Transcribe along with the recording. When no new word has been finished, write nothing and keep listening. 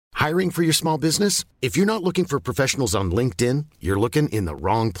Hiring for your small business? If you're not looking for professionals on LinkedIn, you're looking in the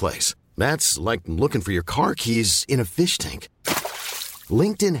wrong place. That's like looking for your car keys in a fish tank.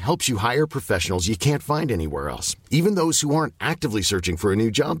 LinkedIn helps you hire professionals you can't find anywhere else, even those who aren't actively searching for a new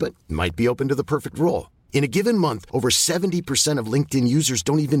job but might be open to the perfect role. In a given month, over 70% of LinkedIn users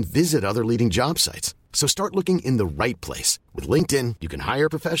don't even visit other leading job sites. So start looking in the right place. With LinkedIn, you can hire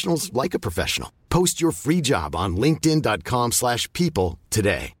professionals like a professional. Post your free job on linkedin.com/people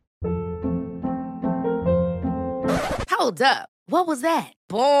today. Hold up. What was that?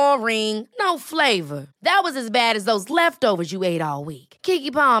 Boring. No flavor. That was as bad as those leftovers you ate all week.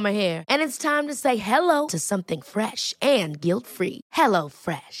 Keke Palmer here, and it's time to say hello to something fresh and guilt-free. Hello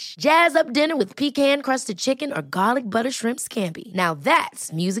Fresh. Jazz up dinner with pecan-crusted chicken or garlic butter shrimp scampi. Now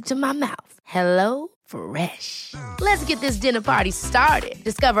that's music to my mouth. Hello Fresh. Let's get this dinner party started.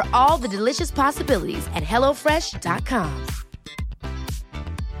 Discover all the delicious possibilities at hellofresh.com.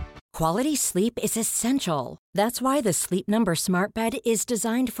 Quality sleep is essential. That's why the Sleep Number Smart Bed is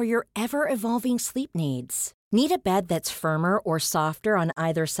designed for your ever-evolving sleep needs. Need a bed that's firmer or softer on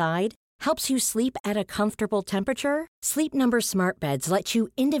either side? Helps you sleep at a comfortable temperature? Sleep Number Smart Beds let you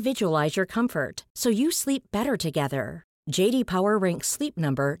individualize your comfort, so you sleep better together. J.D. Power ranks Sleep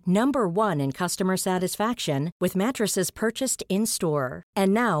Number number 1 in customer satisfaction with mattresses purchased in-store.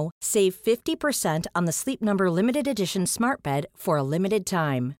 And now, save 50% on the Sleep Number Limited Edition Smart Bed for a limited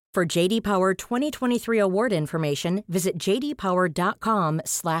time. For J.D. Power 2023 award information, visit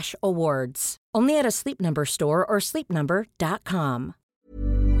jdpower.com/awards. Only at a Sleep Number store or sleepnumber.com.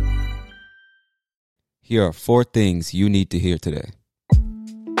 Here are 4 things you need to hear today.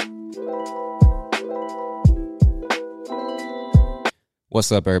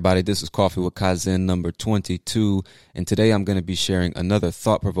 What's up, everybody? This is Coffee with Kaizen number 22, and today I'm going to be sharing another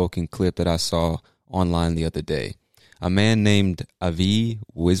thought-provoking clip that I saw online the other day. A man named Avi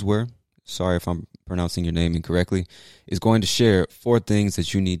Wiswer, sorry if I'm pronouncing your name incorrectly, is going to share 4 things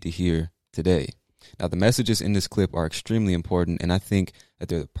that you need to hear today. Now, the messages in this clip are extremely important, and I think that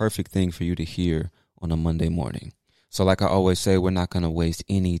they're the perfect thing for you to hear on a Monday morning. So like I always say, we're not going to waste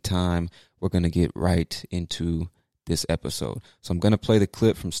any time. We're going to get right into this episode. So I'm going to play the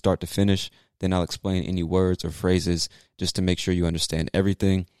clip from start to finish. Then I'll explain any words or phrases just to make sure you understand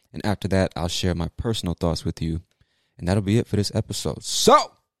everything. And after that, I'll share my personal thoughts with you. And that'll be it for this episode.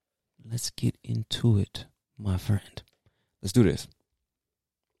 So let's get into it, my friend. Let's do this.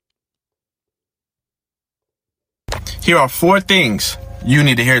 Here are 4 things you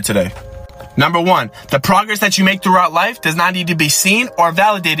need to hear today. Number 1, the progress that you make throughout life does not need to be seen or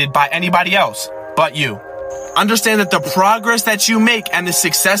validated by anybody else but you. Understand that the progress that you make and the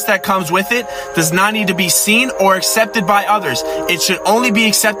success that comes with it does not need to be seen or accepted by others. It should only be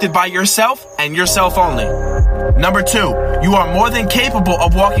accepted by yourself and yourself only. Number 2, you are more than capable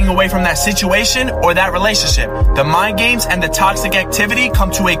of walking away from that situation or that relationship. The mind games and the toxic activity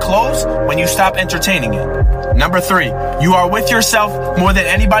come to a close when you stop entertaining it. Number 3, you are with yourself more than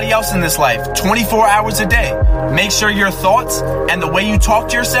anybody else in this life, 24 hours a day. Make sure your thoughts and the way you talk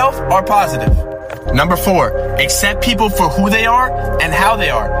to yourself are positive. Number 4, accept people for who they are and how they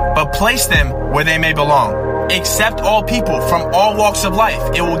are, but place them where they may belong. Accept all people from all walks of life.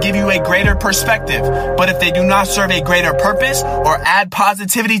 It will give you a greater perspective. But if they do not serve a greater purpose or add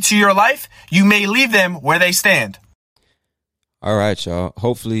positivity to your life, you may leave them where they stand. All right, y'all.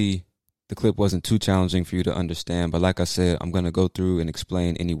 Hopefully the clip wasn't too challenging for you to understand. But like I said, I'm going to go through and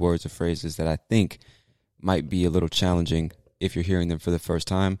explain any words or phrases that I think might be a little challenging if you're hearing them for the first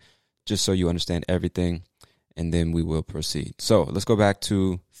time, just so you understand everything, and then we will proceed. So let's go back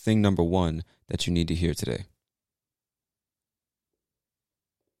to thing number 1 that you need to hear today.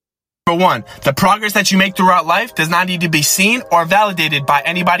 Number 1, the progress that you make throughout life does not need to be seen or validated by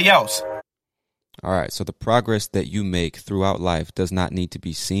anybody else. All right, so the progress that you make throughout life does not need to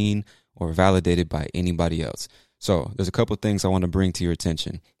be seen or validated by anybody else. So there's a couple of things I want to bring to your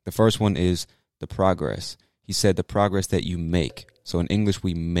attention. The first one is the progress. He said the progress that you make. So in English,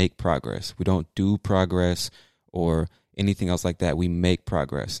 we make progress. We don't do progress or anything else like that. We make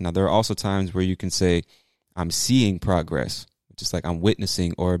progress. Now, there are also times where you can say, I'm seeing progress, which is like I'm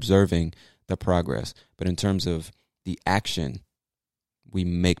witnessing or observing the progress. But in terms of the action, we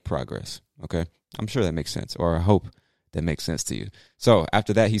make progress. Okay? I'm sure that makes sense, or I hope that makes sense to you. So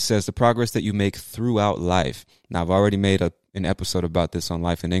after that, he says the progress that you make throughout life. Now, I've already made an episode about this on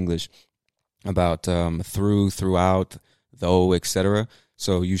Life in English, about throughout, though, etc.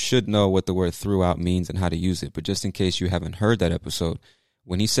 So you should know what the word throughout means and how to use it. But just in case you haven't heard that episode,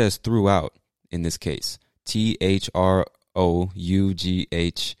 when he says throughout, in this case, THROUGHOUT,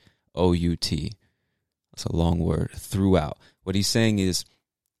 that's a long word, throughout. What he's saying is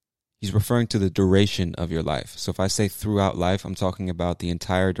He's referring to the duration of your life. So if I say throughout life, I'm talking about the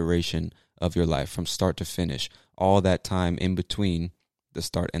entire duration of your life from start to finish, all that time in between the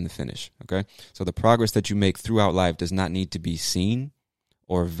start and the finish. Okay. So the progress that you make throughout life does not need to be seen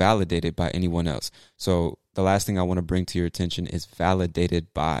or validated by anyone else. So the last thing I want to bring to your attention is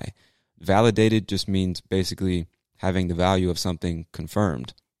validated by. Validated just means basically having the value of something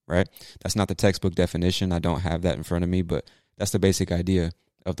confirmed, right? That's not the textbook definition. I don't have that in front of me, but that's the basic idea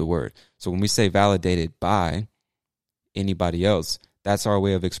of the word. So when we say validated by anybody else, that's our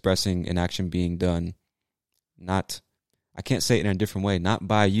way of expressing an action being done. I can't say it in a different way, not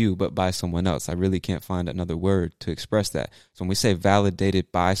by you, but by someone else. I really can't find another word to express that. So when we say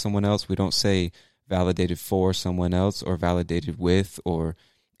validated by someone else, we don't say validated for someone else or validated with or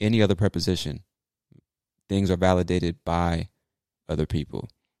any other preposition. Things are validated by other people.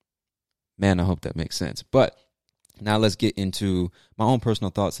 Man, I hope that makes sense. But now let's get into my own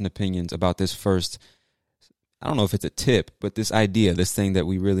personal thoughts and opinions about this first. I don't know if it's a tip, but this idea, this thing that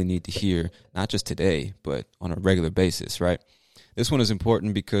we really need to hear, not just today, but on a regular basis, right? This one is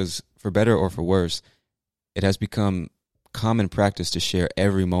important because for better or for worse, it has become common practice to share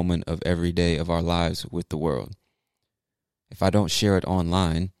every moment of every day of our lives with the world. If I don't share it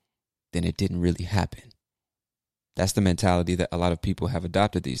online, then it didn't really happen. That's the mentality that a lot of people have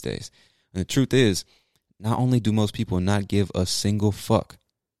adopted these days. And the truth is, not only do most people not give a single fuck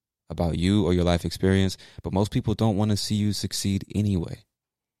about you or your life experience, but most people don't want to see you succeed anyway.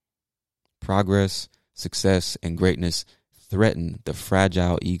 Progress, success, and greatness threaten the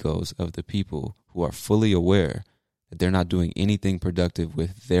fragile egos of the people who are fully aware that they're not doing anything productive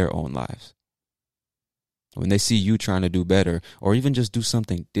with their own lives. When they see you trying to do better or even just do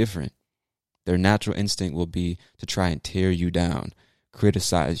something different, their natural instinct will be to try and tear you down,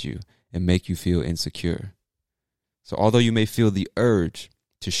 criticize you, and make you feel insecure. So although you may feel the urge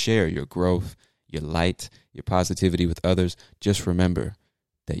to share your growth, your light, your positivity with others, just remember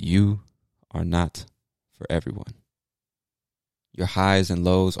that you are not for everyone. Your highs and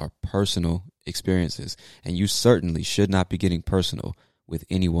lows are personal experiences, and you certainly should not be getting personal with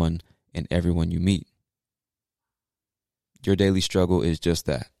anyone and everyone you meet. Your daily struggle is just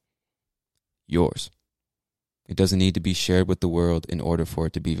that, yours. It doesn't need to be shared with the world in order for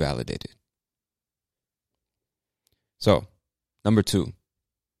it to be validated. So, number two,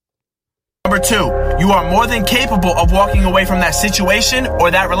 you are more than capable of walking away from that situation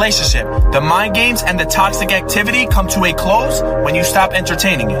or that relationship. The mind games and the toxic activity come to a close when you stop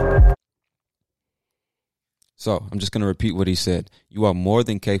entertaining it. So, I'm just going to repeat what he said. You are more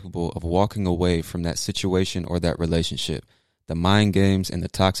than capable of walking away from that situation or that relationship. The mind games and the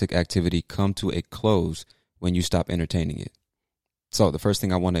toxic activity come to a close when you stop entertaining it. So, the first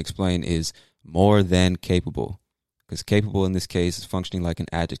thing I want to explain is more than capable. Because capable in this case is functioning like an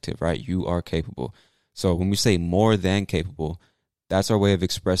adjective, right? You are capable. So when we say more than capable, that's our way of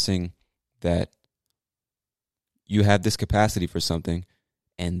expressing that you have this capacity for something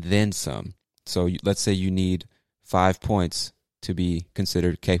and then some. So let's say you need 5 points to be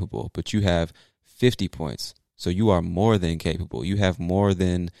considered capable, but you have 50 points. So you are more than capable. You have more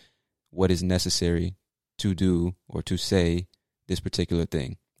than what is necessary to do or to say this particular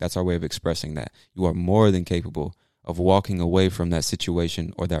thing. That's our way of expressing that. You are more than capable of walking away from that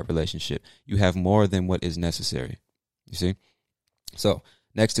situation or that relationship. You have more than what is necessary. You see? So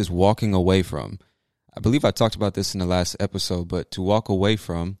next is walking away from. I believe I talked about this in the last episode, but to walk away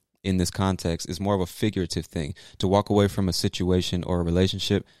from in this context is more of a figurative thing. To walk away from a situation or a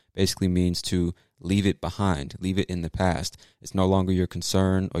relationship basically means to leave it behind, leave it in the past. It's no longer your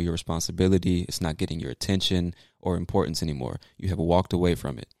concern or your responsibility. It's not getting your attention or importance anymore. You have walked away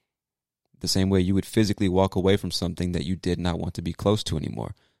from it. The same way you would physically walk away from something that you did not want to be close to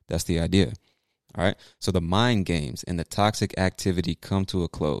anymore. That's the idea. All right. So the mind games and the toxic activity come to a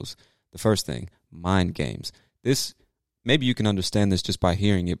close. The first thing, mind games. This, maybe you can understand this just by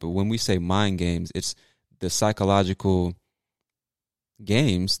hearing it, but when we say mind games, it's the psychological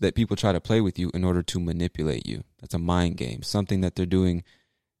games that people try to play with you in order to manipulate you. That's a mind game, something that they're doing.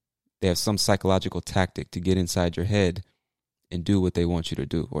 They have some psychological tactic to get inside your head and do what they want you to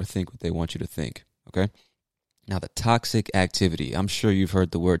do or think what they want you to think, okay? Now, the toxic activity, I'm sure you've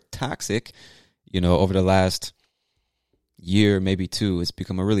heard the word toxic, over the last year, maybe two. It's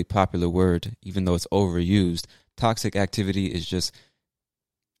become a really popular word, even though it's overused. Toxic activity is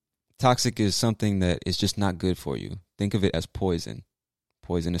toxic is something that is just not good for you. Think of it as poison.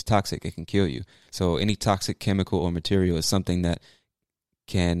 Poison is toxic. It can kill you. So any toxic chemical or material is something that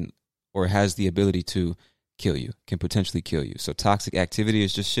can or has the ability to kill you, can potentially kill you. So toxic activity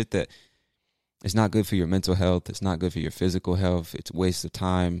is just shit that is not good for your mental health. It's not good for your physical health. It's a waste of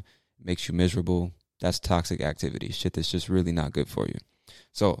time. makes you miserable. That's toxic activity, shit that's just really not good for you.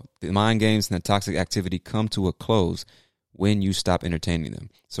 So the mind games and the toxic activity come to a close when you stop entertaining them.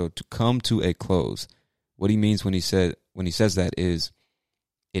 So to come to a close, what he means when he says that is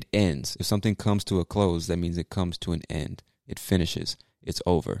it ends. If something comes to a close, that means it comes to an end. It finishes. It's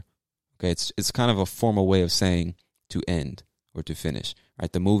over. Okay, it's kind of a formal way of saying to end or to finish.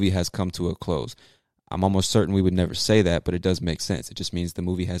 Right? The movie has come to a close. I'm almost certain we would never say that, but it does make sense. It just means the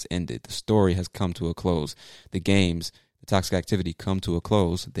movie has ended. The story has come to a close. The games, the toxic activity come to a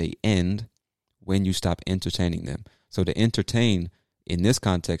close. They end when you stop entertaining them. So to entertain in this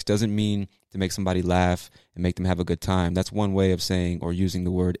context doesn't mean to make somebody laugh and make them have a good time. That's one way of saying or using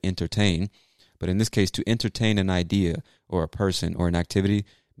the word entertain. But in this case, to entertain an idea or a person or an activity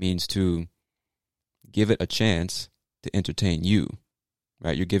means to give it a chance to entertain you.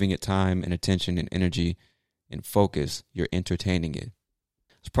 Right? You're giving it time and attention and energy and focus. You're entertaining it.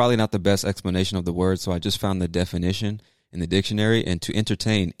 It's probably not the best explanation of the word, so I just found the definition in the dictionary. And to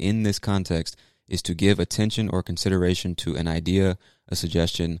entertain in this context is to give attention or consideration to an idea, a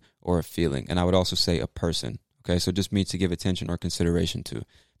suggestion, or a feeling. And I would also say a person. Okay, so it just means to give attention or consideration to.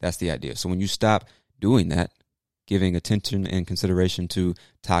 That's the idea. So when you stop doing that, giving attention and consideration to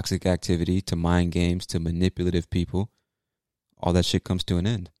toxic activity, to mind games, to manipulative people, all that shit comes to an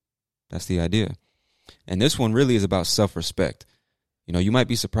end. That's the idea. And this one really is about self-respect. You know, you might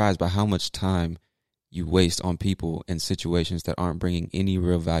be surprised by how much time you waste on people and situations that aren't bringing any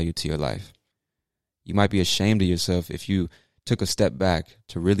real value to your life. You might be ashamed of yourself if you took a step back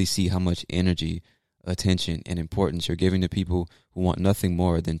to really see how much energy, attention, and importance you're giving to people who want nothing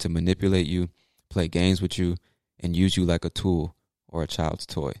more than to manipulate you, play games with you, and use you like a tool or a child's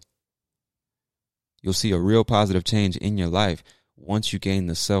toy. You'll see a real positive change in your life once you gain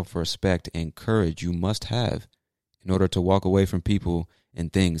the self-respect and courage you must have in order to walk away from people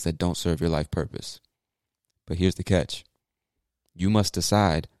and things that don't serve your life purpose. But here's the catch. You must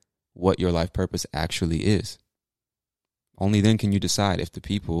decide what your life purpose actually is. Only then can you decide if the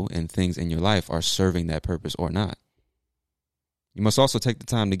people and things in your life are serving that purpose or not. You must also take the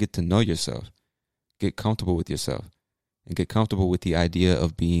time to get to know yourself, get comfortable with yourself, and get comfortable with the idea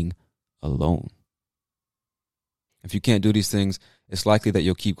of being alone. If you can't do these things, it's likely that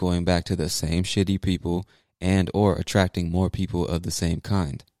you'll keep going back to the same shitty people and or attracting more people of the same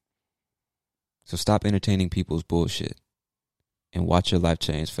kind. So stop entertaining people's bullshit and watch your life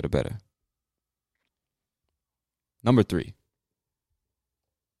change for the better. Number 3.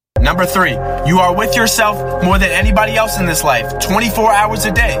 Number 3, you are with yourself more than anybody else in this life, 24 hours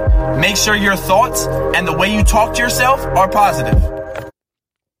a day. Make sure your thoughts and the way you talk to yourself are positive.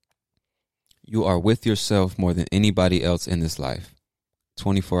 You are with yourself more than anybody else in this life,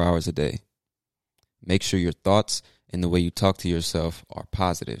 24 hours a day. Make sure your thoughts and the way you talk to yourself are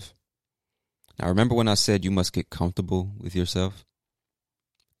positive. Now, remember when I said you must get comfortable with yourself?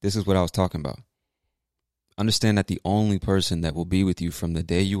 This is what I was talking about. Understand that the only person that will be with you from the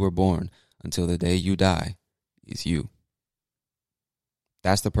day you were born until the day you die is you.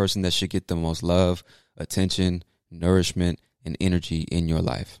 That's the person that should get the most love, attention, nourishment, and energy in your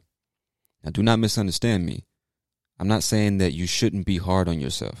life. Now, do not misunderstand me. I'm not saying that you shouldn't be hard on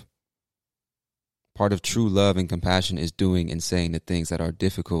yourself. Part of true love and compassion is doing and saying the things that are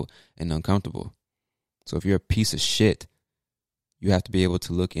difficult and uncomfortable. So if you're a piece of shit, you have to be able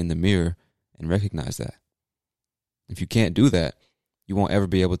to look in the mirror and recognize that. If you can't do that, you won't ever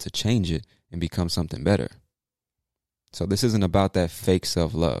be able to change it and become something better. So this isn't about that fake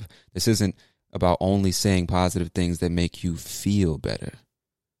self-love. This isn't about only saying positive things that make you feel better.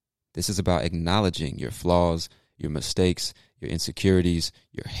 This is about acknowledging your flaws, your mistakes, your insecurities,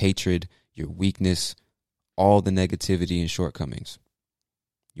 your hatred, your weakness, all the negativity and shortcomings.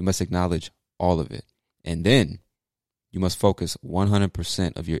 You must acknowledge all of it. And then you must focus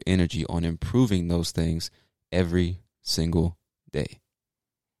 100% of your energy on improving those things every single day.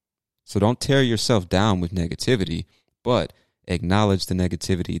 So don't tear yourself down with negativity, but acknowledge the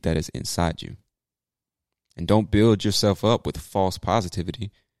negativity that is inside you. And don't build yourself up with false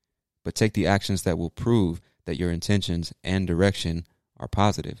positivity, but take the actions that will prove that your intentions and direction are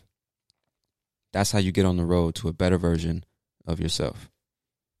positive. That's how you get on the road to a better version of yourself.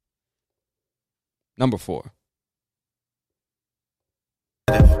 Number 4.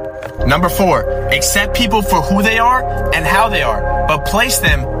 Number 4, accept people for who they are and how they are, but place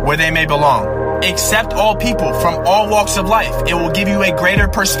them where they may belong. Accept all people from all walks of life. It will give you a greater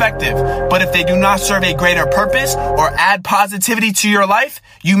perspective. But if they do not serve a greater purpose or add positivity to your life,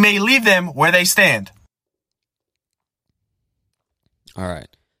 you may leave them where they stand. All right.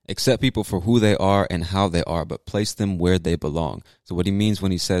 Accept people for who they are and how they are, but place them where they belong. So what he means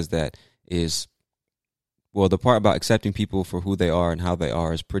when he says that is, well, the part about accepting people for who they are and how they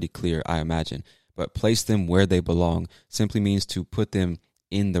are is pretty clear, I imagine. But place them where they belong simply means to put them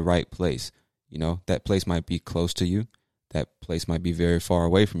in the right place. You know, that place might be close to you. That place might be very far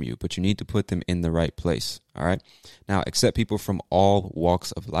away from you, but you need to put them in the right place. All right. Now, accept people from all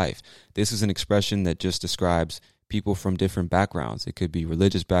walks of life. This is an expression that just describes people from different backgrounds. It could be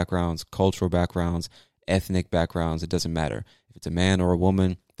religious backgrounds, cultural backgrounds, ethnic backgrounds. It doesn't matter. If it's a man or a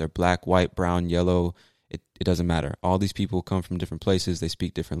woman, they're black, white, brown, yellow. It doesn't matter. All these people come from different places. They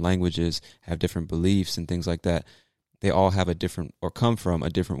speak different languages, have different beliefs and things like that. They all have a different or come from a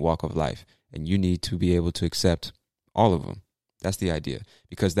different walk of life. And you need to be able to accept all of them. That's the idea,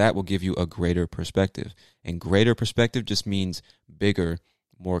 because that will give you a greater perspective. And greater perspective just means bigger,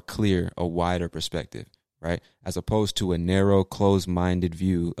 more clear, a wider perspective, right? As opposed to a narrow, closed-minded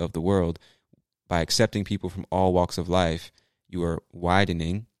view of the world. By accepting people from all walks of life, you are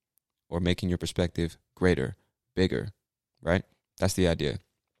widening or making your perspective greater, bigger, right? That's the idea.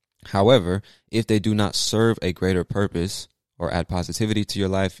 However, if they do not serve a greater purpose or add positivity to your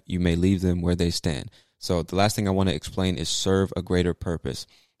life, you may leave them where they stand. So the last thing I want to explain is serve a greater purpose.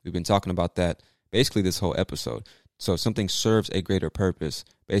 We've been talking about that basically this whole episode. So if something serves a greater purpose,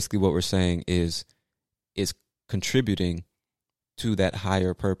 basically what we're saying is contributing to that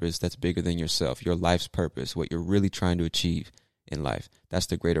higher purpose that's bigger than yourself, your life's purpose, what you're really trying to achieve in life. That's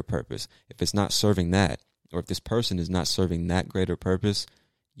the greater purpose. If it's not serving that, or if this person is not serving that greater purpose,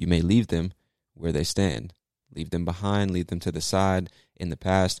 you may leave them where they stand. Leave them behind, leave them to the side. In the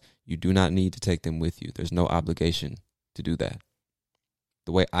past, you do not need to take them with you. There's no obligation to do that.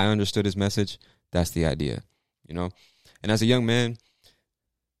 The way I understood his message, that's the idea, you know? And as a young man,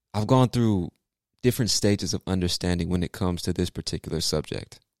 I've gone through different stages of understanding when it comes to this particular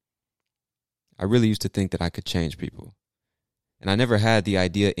subject. I really used to think that I could change people. And I never had the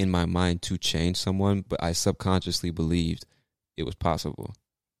idea in my mind to change someone, but I subconsciously believed it was possible.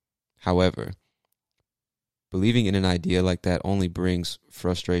 However, believing in an idea like that only brings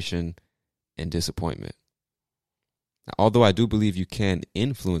frustration and disappointment. Now, although I do believe you can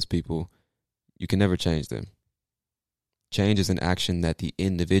influence people, you can never change them. Change is an action that the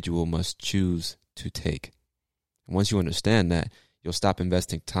individual must choose to take. And once you understand that, you'll stop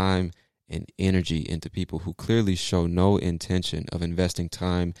investing time and energy into people who clearly show no intention of investing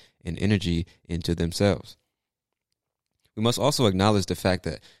time and energy into themselves. We must also acknowledge the fact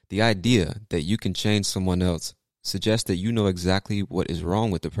that the idea that you can change someone else suggests that you know exactly what is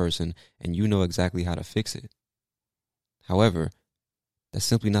wrong with the person and you know exactly how to fix it. However, that's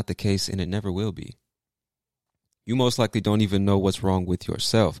simply not the case, and it never will be. You most likely don't even know what's wrong with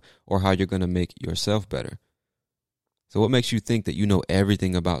yourself or how you're going to make yourself better. So what makes you think that you know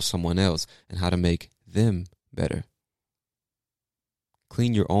everything about someone else and how to make them better?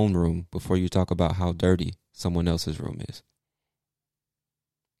 Clean your own room before you talk about how dirty someone else's room is.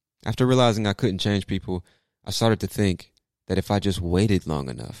 After realizing I couldn't change people, I started to think that if I just waited long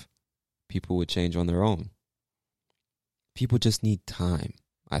enough, people would change on their own. People just need time,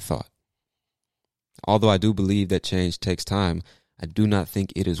 I thought. Although I do believe that change takes time, I do not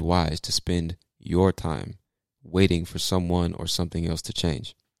think it is wise to spend your time waiting for someone or something else to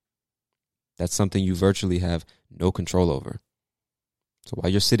change. That's something you virtually have no control over. So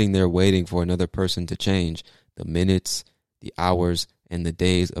while you're sitting there waiting for another person to change, the minutes, the hours, and the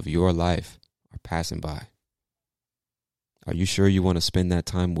days of your life are passing by. Are you sure you want to spend that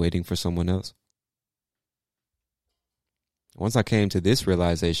time waiting for someone else? Once I came to this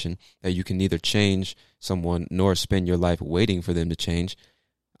realization that you can neither change someone nor spend your life waiting for them to change,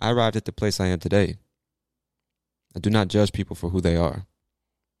 I arrived at the place I am today. I do not judge people for who they are.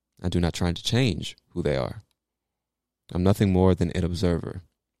 I do not try to change who they are. I'm nothing more than an observer.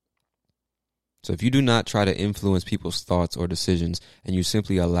 So if you do not try to influence people's thoughts or decisions and you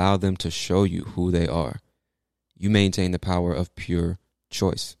simply allow them to show you who they are, you maintain the power of pure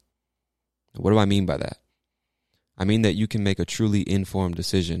choice. What do I mean by that? I mean that you can make a truly informed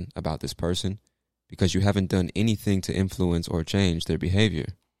decision about this person because you haven't done anything to influence or change their behavior.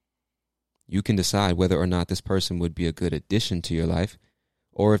 You can decide whether or not this person would be a good addition to your life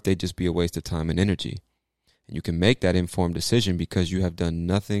or if they'd just be a waste of time and energy. And you can make that informed decision because you have done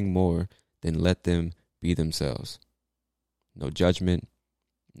nothing more than let them be themselves. No judgment,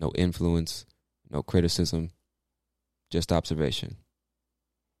 no influence, no criticism, just observation.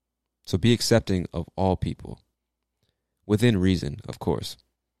 So be accepting of all people. Within reason, of course.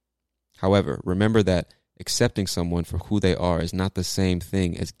 However, remember that accepting someone for who they are is not the same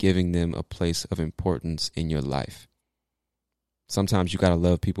thing as giving them a place of importance in your life. Sometimes you got to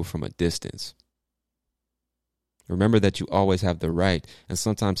love people from a distance. Remember that you always have the right and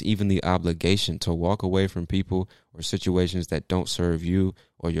sometimes even the obligation to walk away from people or situations that don't serve you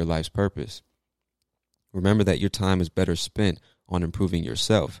or your life's purpose. Remember that your time is better spent on improving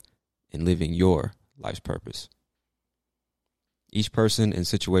yourself and living your life's purpose. Each person and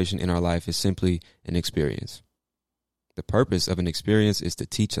situation in our life is simply an experience. The purpose of an experience is to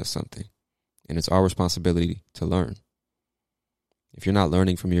teach us something, and it's our responsibility to learn. If you're not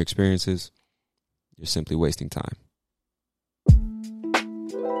learning from your experiences, you're simply wasting time.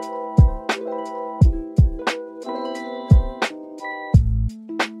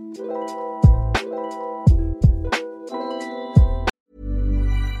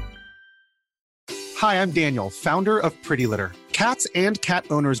 Hi, I'm Daniel, founder of Pretty Litter. Cats and cat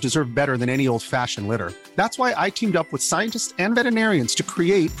owners deserve better than any old-fashioned litter. That's why I teamed up with scientists and veterinarians to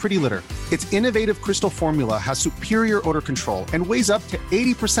create Pretty Litter. Its innovative crystal formula has superior odor control and weighs up to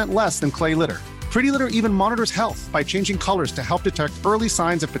 80% less than clay litter. Pretty Litter even monitors health by changing colors to help detect early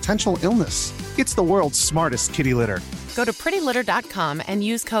signs of potential illness. It's the world's smartest kitty litter. Go to prettylitter.com and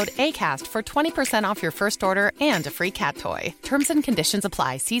use code ACAST for 20% off your first order and a free cat toy. Terms and conditions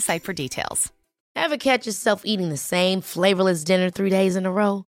apply. See site for details. Ever catch yourself eating the same flavorless dinner 3 days in a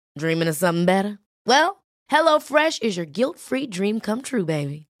row? Dreaming of something better? Well, HelloFresh is your guilt-free dream come true,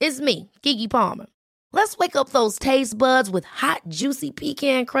 baby. It's me, Keke Palmer. Let's wake up those taste buds with hot, juicy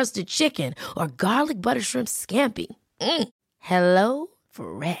pecan-crusted chicken or garlic butter shrimp scampi. Hello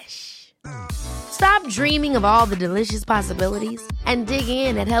Fresh. Stop dreaming of all the delicious possibilities and dig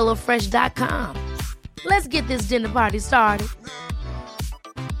in at HelloFresh.com. Let's get this dinner party started.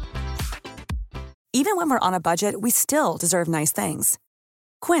 Even when we're on a budget, we still deserve nice things.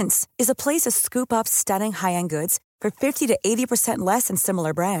 Quince is a place to scoop up stunning high-end goods for 50 to 80% less than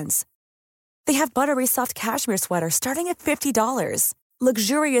similar brands. They have buttery soft cashmere sweaters starting at $50,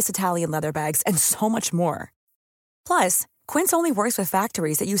 luxurious Italian leather bags, and so much more. Plus, Quince only works with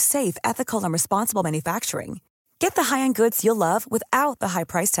factories that use safe, ethical, and responsible manufacturing. Get the high-end goods you'll love without the high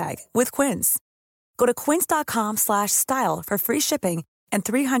price tag with Quince. Go to quince.com/style for free shipping and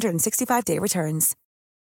 365-day returns.